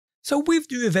So with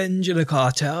the Revenge of the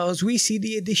Cartels, we see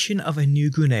the addition of a new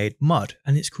grenade mod,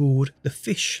 and it's called the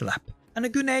Fish Slap. And the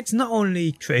grenade's not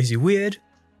only crazy weird,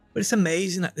 but it's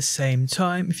amazing at the same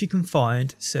time if you can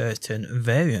find certain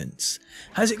variants.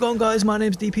 How's it going, guys? My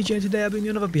name's DPJ and today I'll bring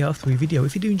you another BR3 video.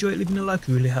 If you do enjoy it, leaving a like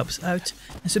really helps out,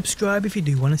 and subscribe if you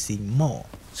do want to see more.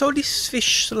 So this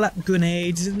Fish Slap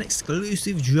grenade is an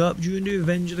exclusive drop during the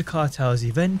Revenge of the Cartels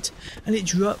event, and it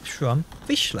drops from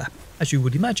Fish Slap, as you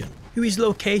would imagine, who is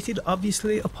located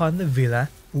obviously upon the Villa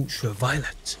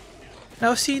Ultraviolet.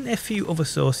 Now I've seen a few other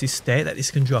sources state that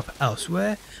this can drop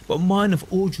elsewhere, but mine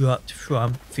have all dropped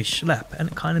from Fish Slap, and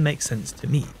it kind of makes sense to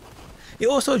me. It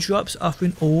also drops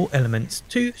offering all elements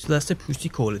too, so that's a pretty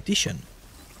cool addition.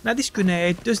 Now this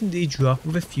grenade does indeed drop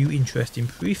with a few interesting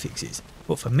prefixes,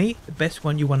 but for me the best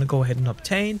one you want to go ahead and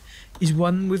obtain is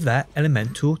one with that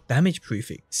elemental damage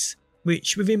prefix,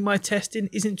 which within my testing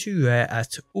isn't too rare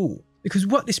at all. Because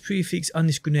what this prefix on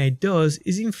this grenade does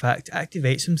is in fact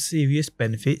activate some serious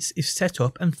benefits if set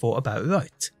up and thought about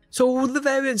right. So all the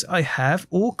variants I have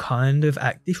all kind of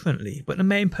act differently, but the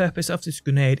main purpose of this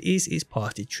grenade is its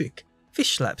party trick.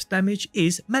 Fish Slap's damage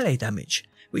is melee damage,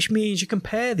 which means you can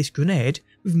pair this grenade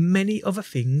with many other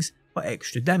things for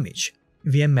extra damage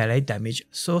via melee damage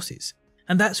sources.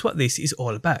 And that's what this is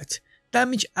all about.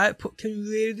 Damage output can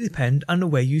really depend on the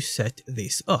way you set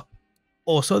this up.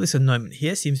 Also, this anointment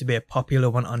here seems to be a popular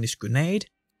one on this grenade,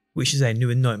 which is a new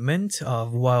anointment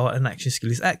of while an action skill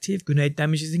is active, grenade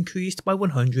damage is increased by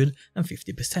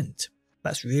 150%.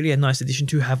 That's really a nice addition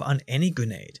to have on any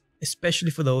grenade,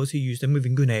 especially for those who use them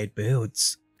within grenade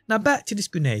builds. Now back to this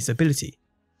grenade's ability.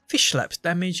 Fish Slap's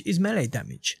damage is melee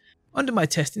damage. Under my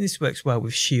testing, this works well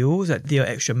with shields that deal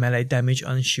extra melee damage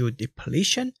on shield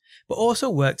depletion, but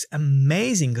also works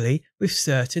amazingly with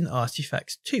certain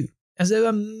artifacts too, as there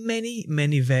are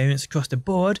many variants across the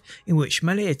board in which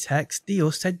melee attacks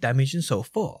deal said damage and so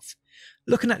forth.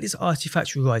 Looking at this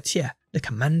artifact right here, the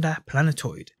Commander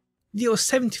Planetoid deals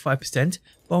 75%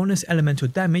 bonus elemental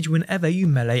damage whenever you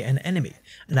melee an enemy,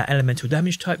 and that elemental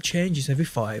damage type changes every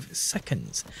 5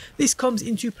 seconds. This comes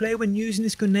into play when using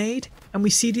this grenade, and we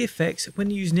see the effects when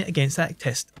using it against that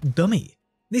test dummy.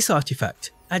 This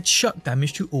artifact adds shock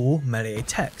damage to all melee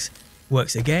attacks.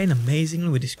 Works again amazingly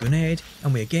with this grenade,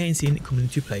 and we again seeing it coming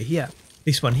into play here.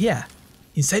 This one here,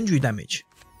 incendiary damage,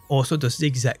 also does the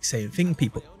exact same thing,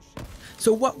 people.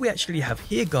 So what we actually have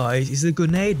here, guys, is a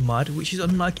grenade mod which is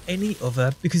unlike any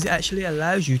other because it actually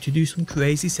allows you to do some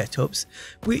crazy setups,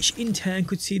 which in turn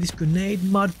could see this grenade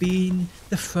mod being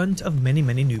the front of many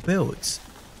new builds.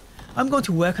 I'm going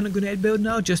to work on a grenade build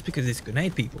now just because it's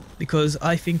grenade, people, because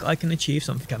I think I can achieve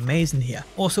something amazing here.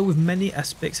 Also with many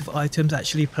aspects of items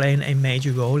actually playing a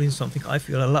major role in something I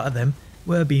feel a lot of them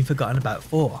were being forgotten about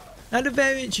for. Now the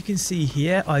variants you can see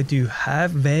here I do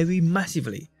have vary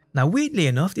massively. Now weirdly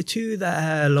enough, the two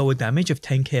that are lower damage of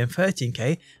 10k and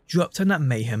 13k dropped on that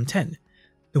Mayhem 10.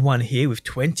 The one here with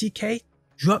 20k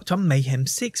dropped on Mayhem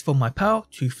 6 for my pal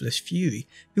Toothless Fury,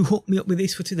 who hooked me up with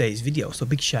this for today's video, so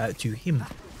big shout out to him.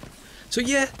 So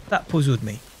yeah, that puzzled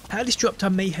me. How this dropped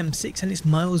on Mayhem 6 and it's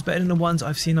miles better than the ones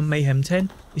I've seen on Mayhem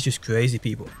 10 is just crazy,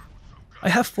 people. I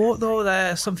have thought though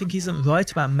that something isn't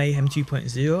right about Mayhem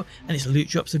 2.0 and its loot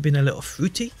drops have been a little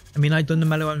fruity. I mean, I'd done the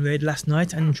Malaran raid last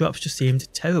night and drops just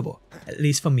seemed terrible, at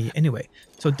least for me anyway.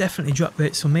 So definitely drop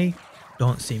rates for me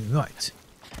don't seem right.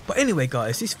 But anyway,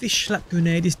 guys, this Fish Slap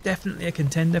grenade is definitely a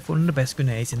contender for one of the best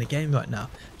grenades in the game right now,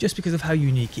 just because of how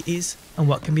unique it is and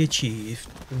what can be achieved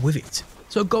with it.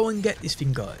 So go and get this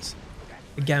thing, guys.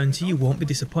 I guarantee you won't be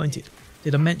disappointed.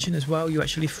 Did I mention as well you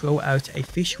actually throw out a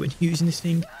fish when using this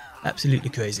thing? Absolutely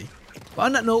crazy. But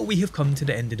on that note, we have come to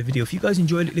the end of the video. If you guys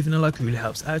enjoyed it, leaving a like really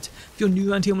helps out. If you're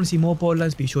new around here and want to see more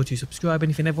Borderlands, be sure to subscribe,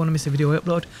 and if you never want to miss a video I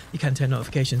upload, you can turn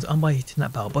notifications on by hitting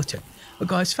that bell button. But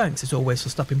guys, thanks as always for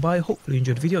stopping by. Hopefully you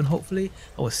enjoyed the video, and hopefully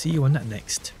I will see you on that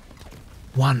next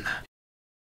one.